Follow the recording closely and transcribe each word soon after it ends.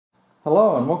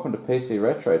Hello and welcome to PC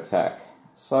Retro Tech.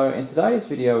 So in today's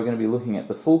video we're going to be looking at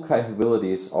the full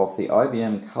capabilities of the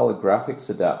IBM Color Graphics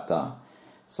adapter.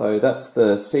 So that's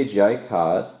the CGA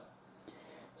card.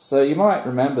 So you might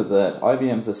remember that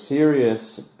IBM's a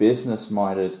serious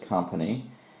business-minded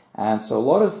company, and so a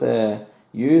lot of their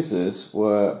users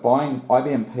were buying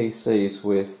IBM PCs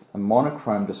with a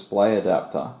monochrome display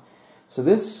adapter. So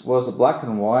this was a black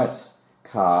and white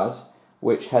card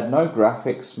which had no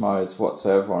graphics modes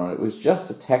whatsoever on it. It was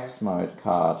just a text mode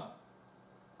card.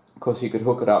 Of course, you could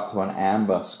hook it up to an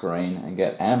amber screen and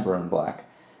get amber and black,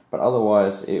 but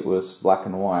otherwise it was black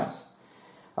and white.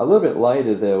 A little bit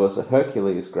later there was a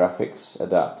Hercules graphics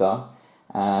adapter,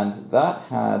 and that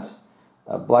had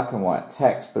a black and white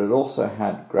text, but it also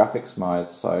had graphics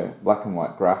modes, so black and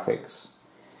white graphics.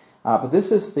 But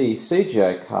this is the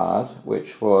CGA card,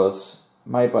 which was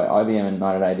made by IBM in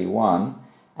 1981,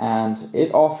 and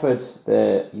it offered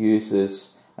their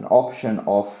users an option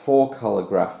of 4 color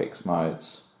graphics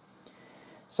modes.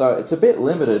 So it's a bit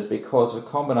limited because of a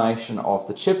combination of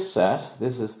the chipset.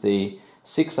 This is the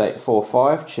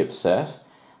 6845 chipset,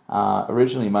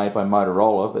 originally made by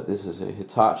Motorola, but this is a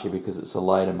Hitachi because it's a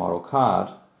later model card,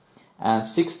 and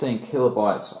 16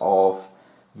 kilobytes of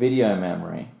video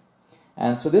memory.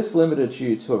 And so this limited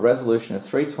you to a resolution of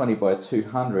 320 by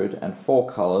 200 and 4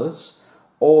 colors,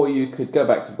 or you could go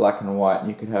back to black and white and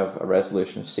you could have a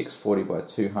resolution of 640 by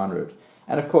 200.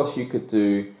 And of course you could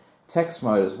do text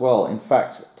mode as well. In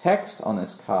fact, text on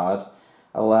this card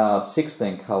allowed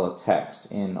 16 color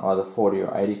text in either 40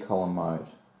 or 80 color mode.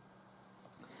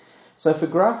 So for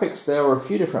graphics there were a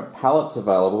few different palettes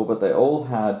available, but they all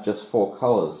had just 4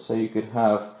 colors. So you could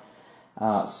have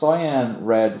cyan,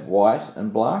 red, white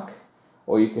and black,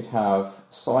 or you could have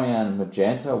cyan,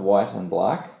 magenta, white and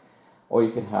black, or you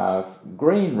could have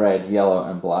green, red, yellow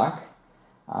and black,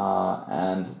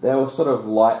 and there were sort of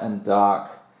light and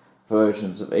dark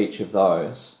versions of each of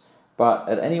those, but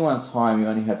at any one time you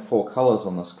only had 4 colors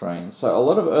on the screen. So a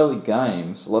lot of early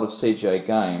games, a lot of CGA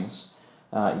games,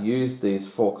 used these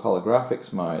 4 color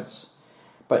graphics modes.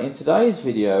 But in today's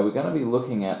video we're going to be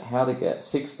looking at how to get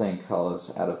 16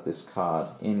 colors out of this card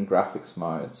in graphics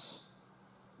modes.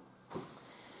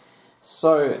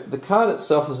 So the card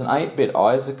itself is an 8-bit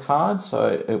ISA card,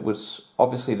 so it was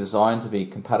obviously designed to be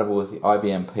compatible with the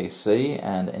IBM PC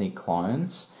and any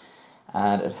clones,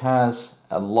 and it has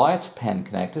a light pen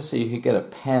connector, so you could get a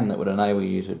pen that would enable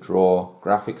you to draw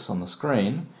graphics on the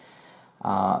screen.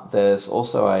 There's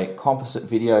also a composite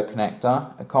video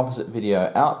connector, a composite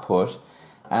video output,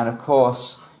 and of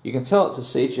course you can tell it's a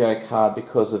CGA card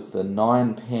because of the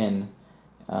 9-pin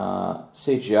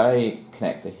CGA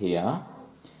connector here.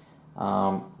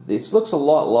 This looks a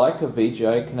lot like a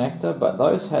VGA connector, but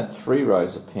those had 3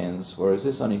 rows of pins, whereas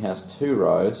this only has 2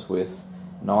 rows with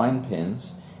 9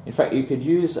 pins. In fact, you could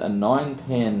use a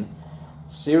 9-pin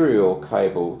serial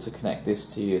cable to connect this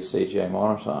to your CGA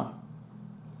monitor.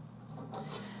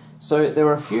 So there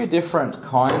were a few different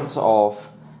kinds of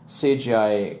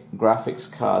CGA graphics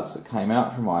cards that came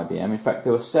out from IBM. In fact,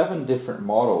 there were 7 different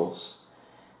models.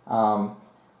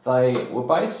 They were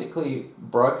basically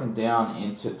broken down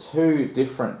into 2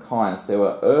 different kinds. There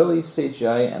were early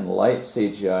CGA and late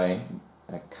CGA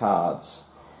cards.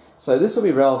 So this will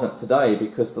be relevant today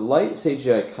because the late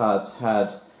CGA cards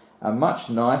had a much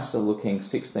nicer looking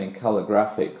 16 color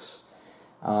graphics.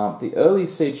 The early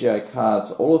CGA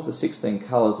cards, all of the 16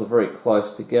 colors are very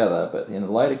close together, but in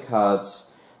the later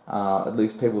cards, at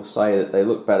least people say that they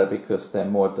look better because they're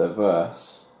more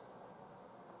diverse.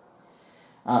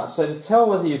 So to tell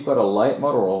whether you've got a late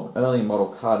model or an early model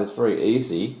card is very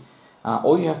easy.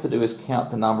 All you have to do is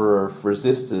count the number of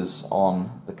resistors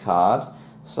on the card.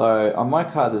 So on my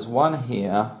card there's 1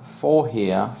 here, 4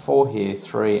 here, 4 here,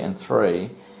 3 and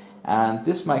 3, and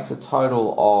this makes a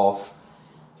total of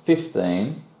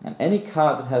 15, and any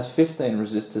card that has 15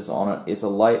 resistors on it is a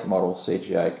late model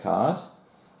CGA card,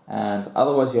 and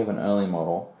otherwise you have an early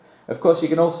model. Of course, you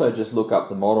can also just look up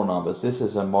the model numbers. This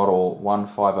is a model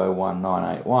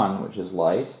 1501981, which is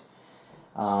late.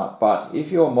 But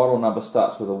if your model number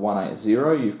starts with a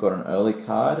 180, you've got an early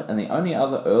card, and the only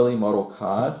other early model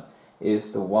card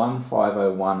is the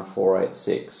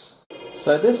 1501486.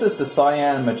 So this is the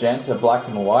cyan, magenta, black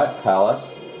and white palette,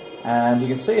 and you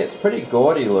can see it's pretty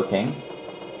gaudy looking.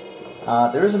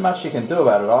 There isn't much you can do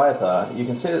about it either. You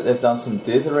can see that they've done some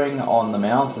dithering on the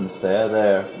mountains there.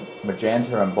 They're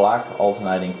magenta and black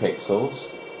alternating pixels,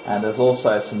 and there's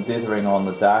also some dithering on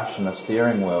the dash and the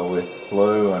steering wheel with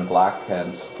blue and black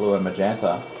and blue and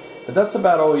magenta. But that's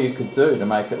about all you could do to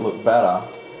make it look better.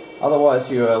 Otherwise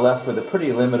you are left with a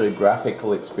pretty limited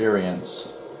graphical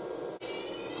experience.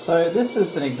 So So this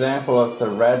is an example of the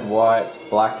red, white,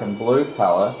 black and blue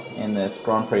palette in this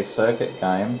Grand Prix circuit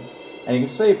game. And you can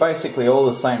see basically all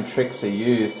the same tricks are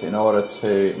used in order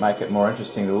to make it more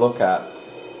interesting to look at.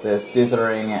 There's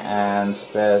dithering and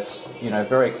there's,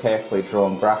 very carefully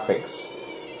drawn graphics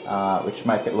which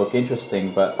make it look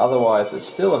interesting, but otherwise it's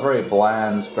still a very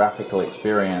bland graphical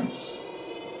experience.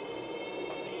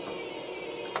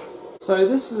 So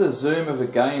this is a zoom of a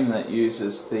game that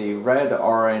uses the red,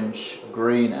 orange,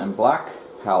 green and black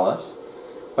palette,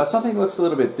 but something looks a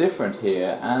little bit different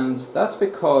here, and that's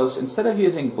because instead of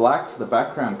using black for the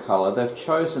background color, they've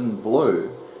chosen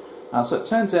blue. So it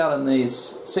turns out in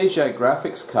these CGA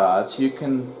graphics cards you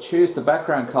can choose the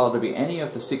background color to be any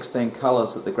of the 16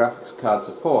 colors that the graphics card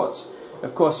supports.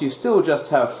 Of course you still just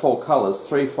have 4 colors,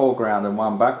 3 foreground and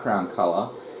 1 background color,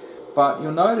 but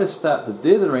you'll notice that the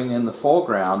dithering in the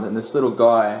foreground and this little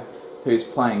guy who's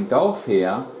playing golf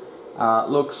here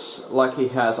looks like he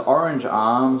has orange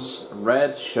arms,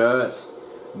 red shirt,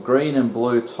 green and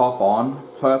blue top on,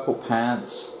 purple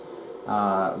pants,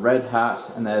 red hat,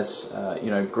 and there's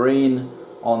green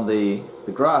on the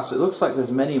grass. It looks like there's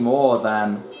many more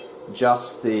than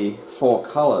just the 4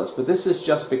 colors, but this is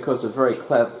just because of very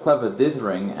clever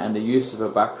dithering and the use of a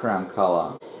background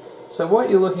color. So what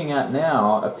you're looking at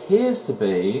now appears to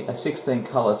be a 16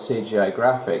 color CGA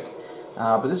graphic,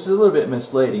 but this is a little bit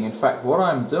misleading. In fact, what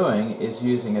I'm doing is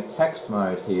using a text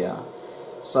mode here.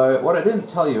 So what I didn't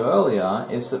tell you earlier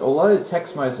is that although the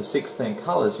text modes are 16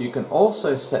 colors, you can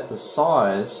also set the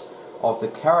size of the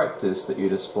characters that you're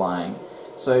displaying.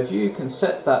 So if you can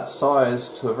set that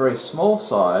size to a very small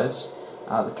size,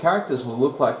 the characters will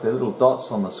look like they're little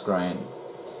dots on the screen.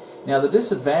 Now the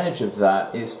disadvantage of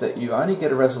that is that you only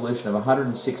get a resolution of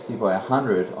 160 by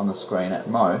 100 on the screen at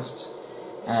most,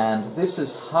 and this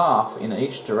is half in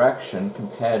each direction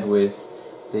compared with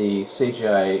the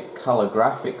CGA color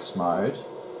graphics mode.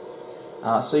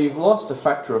 So you've lost a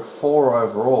factor of 4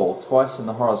 overall, twice in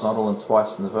the horizontal and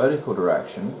twice in the vertical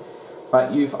direction,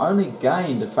 but you've only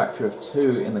gained a factor of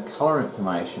 2 in the color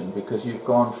information because you've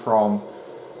gone from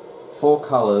 4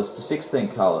 colors to 16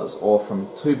 colors, or from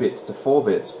 2 bits to 4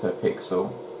 bits per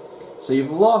pixel. So you've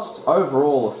lost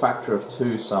overall a factor of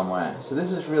 2 somewhere. So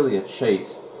this is really a cheat.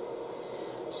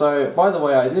 So, by the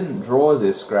way, I didn't draw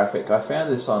this graphic. I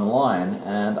found this online,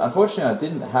 and unfortunately I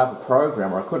didn't have a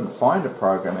program, or I couldn't find a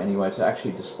program anyway to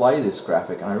actually display this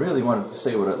graphic, and I really wanted to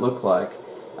see what it looked like.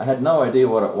 I had no idea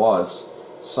what it was,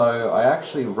 so I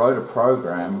actually wrote a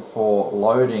program for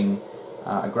loading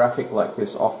a graphic like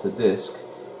this off the disk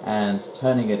and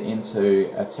turning it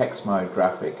into a text mode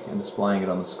graphic and displaying it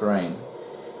on the screen.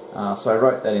 So I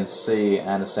wrote that in C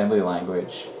and assembly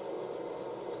language.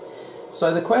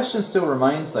 So the question still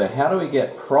remains though, how do we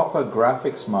get proper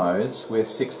graphics modes with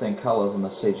 16 colors on the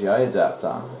CGA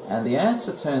adapter? And the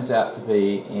answer turns out to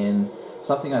be in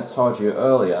something I told you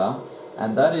earlier,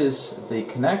 and that is the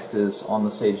connectors on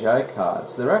the CGA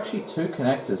cards. There are actually 2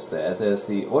 connectors there. There's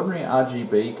the ordinary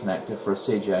RGB connector for a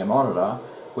CGA monitor,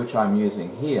 which I'm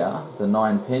using here, the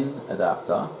 9-pin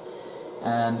adapter,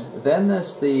 and then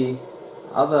there's the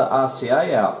other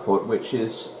RCA output, which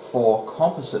is for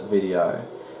composite video.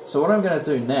 So what I'm going to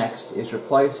do next is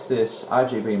replace this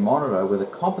RGB monitor with a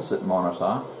composite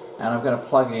monitor, and I'm going to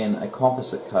plug in a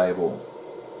composite cable.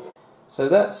 So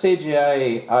that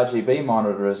CGA RGB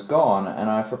monitor is gone, and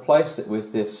I've replaced it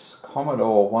with this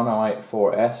Commodore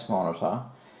 1084S monitor.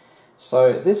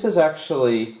 So this is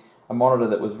actually a monitor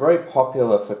that was very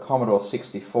popular for Commodore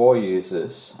 64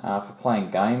 users for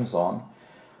playing games on.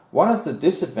 One of the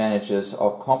disadvantages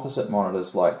of composite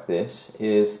monitors like this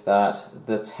is that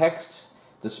the text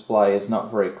display is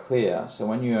not very clear. So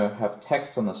when you have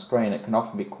text on the screen, it can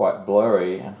often be quite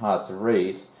blurry and hard to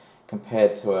read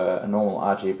compared to a normal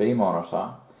RGB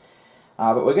monitor.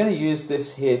 But we're going to use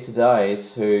this here today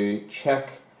to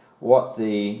check what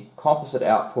the composite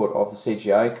output of the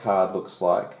CGA card looks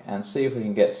like and see if we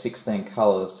can get 16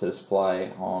 colors to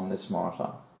display on this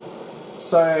monitor.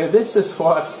 So this is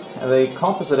what the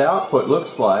composite output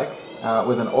looks like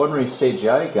with an ordinary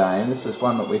CGA game. This is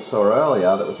one that we saw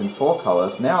earlier that was in 4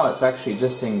 colors. Now it's actually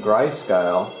just in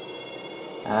grayscale,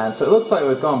 and so it looks like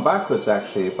we've gone backwards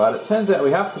actually, but it turns out we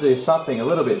have to do something a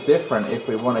little bit different if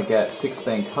we want to get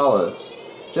 16 colors.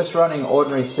 Just running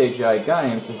ordinary CGA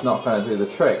games is not going to do the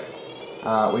trick.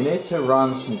 We need to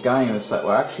run some games that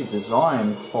were actually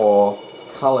designed for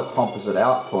color composite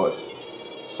output.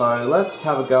 So let's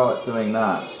have a go at doing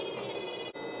that.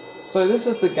 So this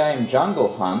is the game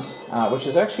Jungle Hunt, which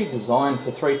is actually designed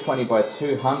for 320 by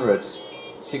 200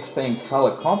 16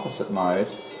 color composite mode,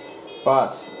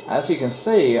 but as you can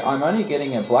see I'm only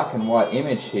getting a black and white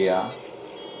image here,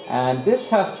 And this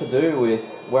has to do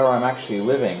with where I'm actually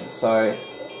living. So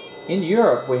in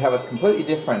Europe we have a completely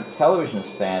different television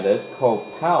standard called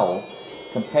PAL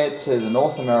compared to the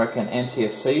North American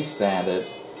NTSC standard.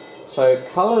 So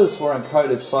colours were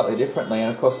encoded slightly differently, and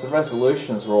of course the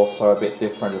resolutions were also a bit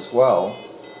different as well.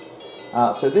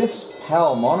 So this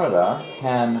PAL monitor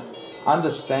can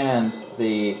understand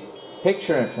the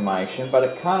picture information, but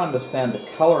it can't understand the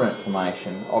colour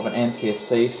information of an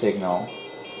NTSC signal.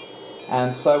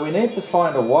 And so we need to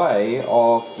find a way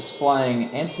of displaying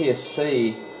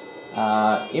NTSC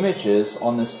images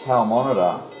on this PAL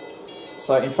monitor.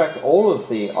 So in fact all of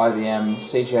the IBM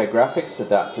CGA graphics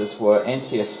adapters were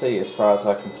NTSC as far as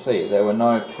I can see. There were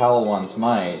no PAL ones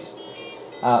made.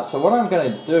 So what I'm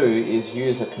going to do is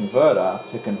use a converter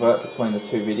to convert between the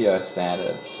two video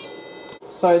standards.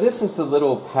 So this is the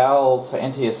little PAL to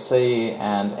NTSC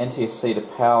and NTSC to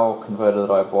PAL converter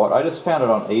that I bought. I just found it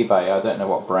on eBay. I don't know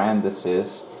what brand this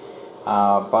is,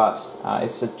 but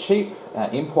it's a cheap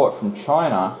import from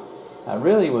China.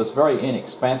 Really was very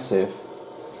inexpensive.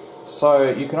 So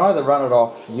you can either run it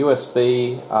off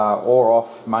USB or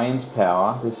off mains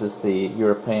power. This is the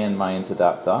European mains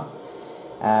adapter.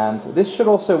 And this should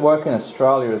also work in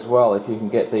Australia as well, if you can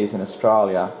get these in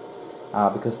Australia,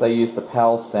 because they use the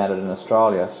PAL standard in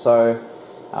Australia. So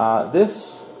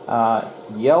this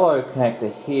yellow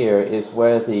connector here is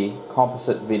where the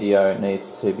composite video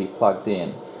needs to be plugged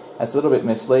in. It's a little bit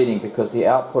misleading because the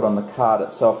output on the card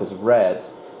itself is red.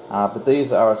 But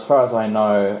these are, as far as I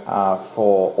know,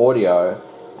 for audio,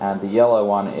 and the yellow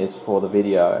one is for the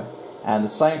video. And the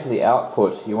same for the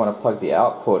output. You want to plug the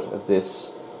output of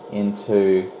this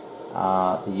into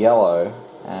the yellow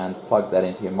and plug that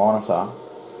into your monitor.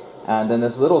 And then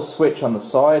there's a little switch on the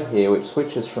side here which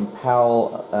switches from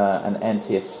PAL and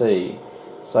NTSC.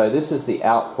 So this is the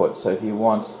output. So if you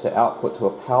want to output to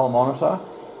a PAL monitor,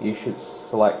 you should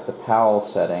select the PAL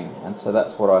setting, and so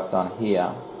that's what I've done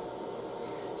here.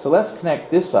 So let's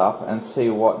connect this up and see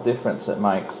what difference it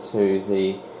makes to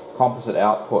the composite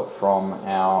output from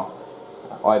our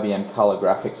IBM Color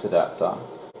Graphics adapter.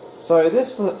 So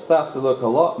this starts to look a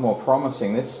lot more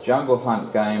promising. This Jungle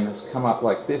Hunt game has come up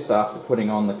like this after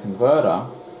putting on the converter.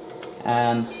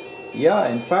 And yeah,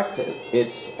 in fact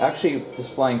it's actually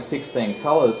displaying 16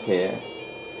 colors here.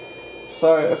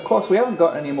 So of course we haven't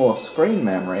got any more screen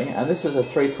memory, and this is a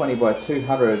 320 by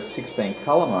 200 16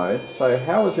 color mode. So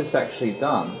how was this actually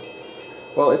done?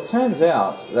 Well, it turns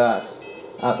out that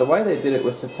the way they did it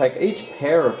was to take each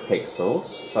pair of pixels,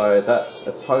 so that's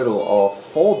a total of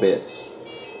 4 bits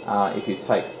if you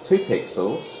take 2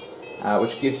 pixels,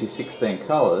 which gives you 16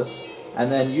 colors,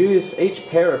 and then use each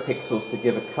pair of pixels to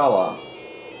give a color.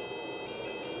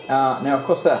 Now of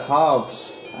course that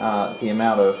halves the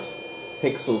amount of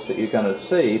pixels that you're going to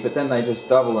see, but then they just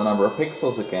double the number of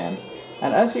pixels again.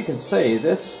 And as you can see,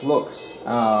 this looks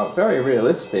very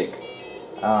realistic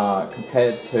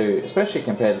especially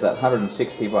compared to that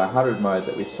 160 by 100 mode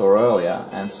that we saw earlier,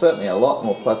 and certainly a lot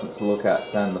more pleasant to look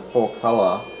at than the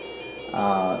 4-color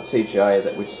CGA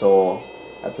that we saw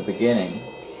at the beginning.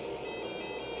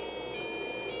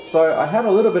 So I had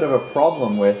a little bit of a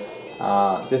problem with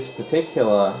this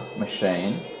particular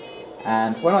machine.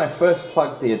 And when I first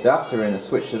plugged the adapter in and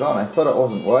switched it on, I thought it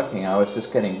wasn't working. I was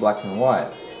just getting black and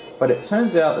white. But it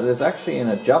turns out that there's actually an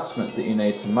adjustment that you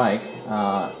need to make,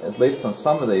 at least on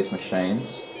some of these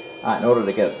machines, in order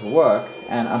to get it to work.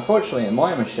 And unfortunately in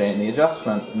my machine, the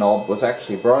adjustment knob was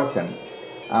actually broken.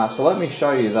 So let me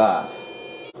show you that.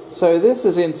 So this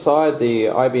is inside the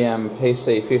IBM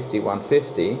PC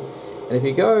 5150. And if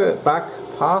you go back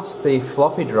past the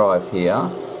floppy drive here,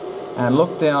 and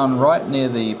look down right near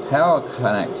the power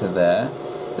connector there,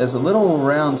 there's a little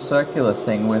round circular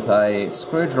thing with a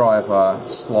screwdriver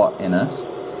slot in it.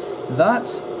 That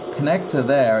connector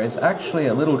there is actually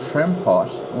a little trim pot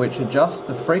which adjusts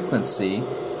the frequency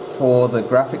for the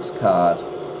graphics card.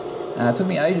 It took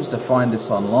me ages to find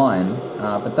this online,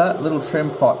 but that little trim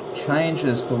pot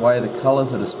changes the way the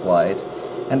colors are displayed.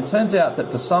 And it turns out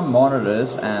that for some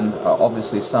monitors, and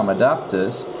obviously some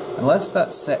adapters, unless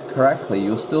that's set correctly,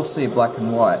 you'll still see black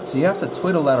and white. So you have to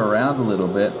twiddle that around a little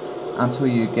bit until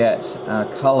you get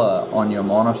color on your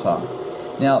monitor.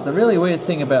 Now, the really weird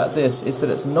thing about this is that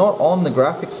it's not on the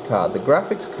graphics card. The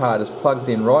graphics card is plugged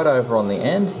in right over on the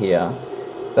end here.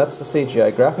 That's the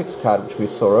CGA graphics card which we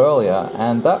saw earlier,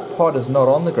 and that pod is not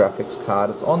on the graphics card.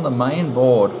 It's on the main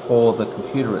board for the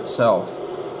computer itself.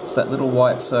 It's that little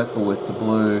white circle with the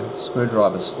blue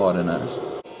screwdriver slot in it.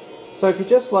 So if you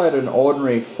just load an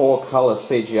ordinary 4-color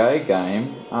CGA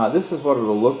game, this is what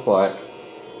it'll look like.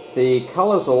 The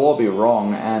colors will all be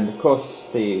wrong, and of course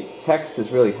the text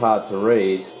is really hard to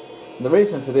read. The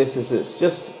reason for this is it's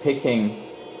just picking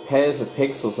pairs of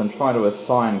pixels and trying to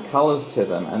assign colours to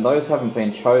them, and those haven't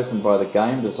been chosen by the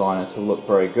game designer to look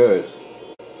very good.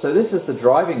 So this is the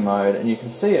driving mode, and you can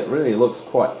see it really looks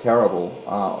quite terrible.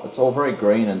 It's all very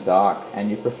green and dark, and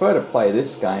you prefer to play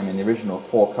this game in the original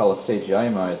 4-colour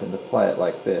CGA mode than to play it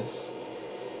like this.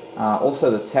 Also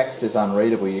the text is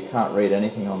unreadable, you can't read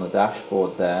anything on the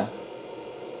dashboard there.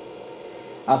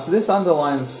 So this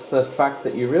underlines the fact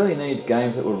that you really need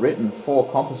games that were written for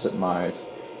composite mode.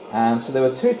 And so there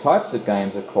were two types of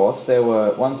games, of course. There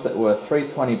were ones that were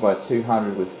 320 by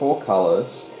 200 with 4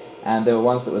 colours, and there were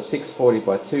ones that were 640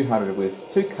 by 200 with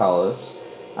 2 colours.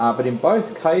 But in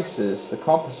both cases, the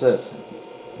composite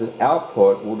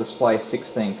output will display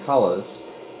 16 colours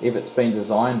if it's been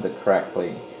designed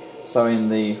correctly. So in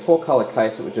the 4-colour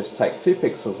case, it would just take 2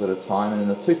 pixels at a time, and in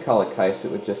the 2-colour case,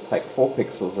 it would just take 4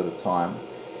 pixels at a time.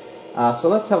 So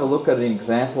let's have a look at an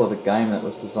example of a game that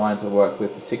was designed to work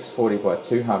with the 640 by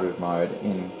 200 mode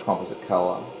in composite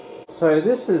colour. So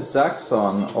this is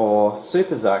Zaxxon, or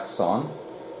Super Zaxxon,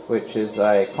 which is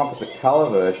a composite colour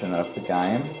version of the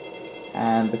game,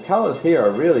 and the colours here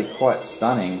are really quite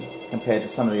stunning compared to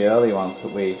some of the early ones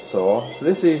that we saw. So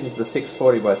this uses the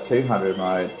 640 by 200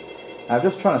 mode. I'm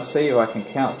just trying to see if I can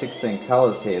count 16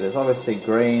 colours here. There's obviously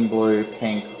green, blue,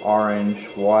 pink, orange,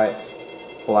 white,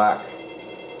 black.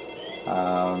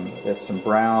 There's some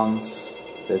browns,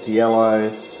 there's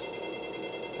yellows.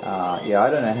 Yeah, I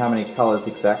don't know how many colours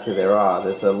exactly there are.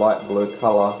 There's a light blue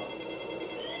colour.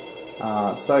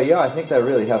 So yeah, I think they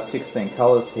really have 16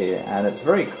 colours here, and it's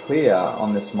very clear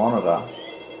on this monitor,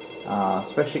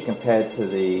 especially compared to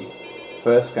the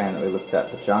first game that we looked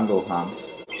at, the Jungle Hunt.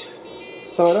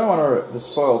 So I don't want to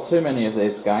spoil too many of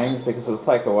these games because it'll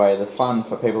take away the fun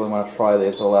for people who want to try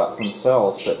these all out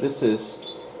themselves, but this is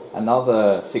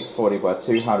another 640 by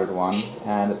 200 one,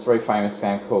 and it's a very famous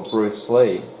game called Bruce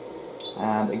Lee.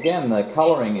 And again, the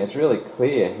colouring is really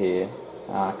clear here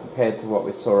compared to what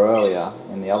we saw earlier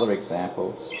in the other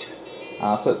examples.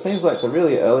 So it seems like the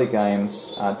really early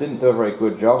games didn't do a very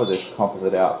good job of this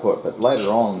composite output, but later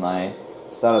on they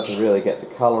started to really get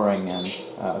the colouring and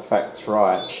effects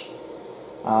right.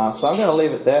 So I'm going to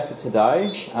leave it there for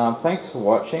today. Thanks for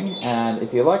watching, and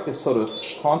if you like this sort of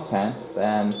content,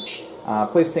 then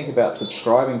please think about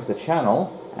subscribing to the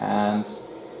channel, and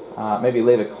maybe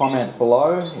leave a comment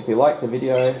below. If you like the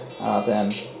video,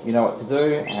 then you know what to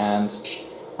do, and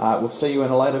we'll see you in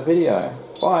a later video.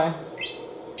 Bye!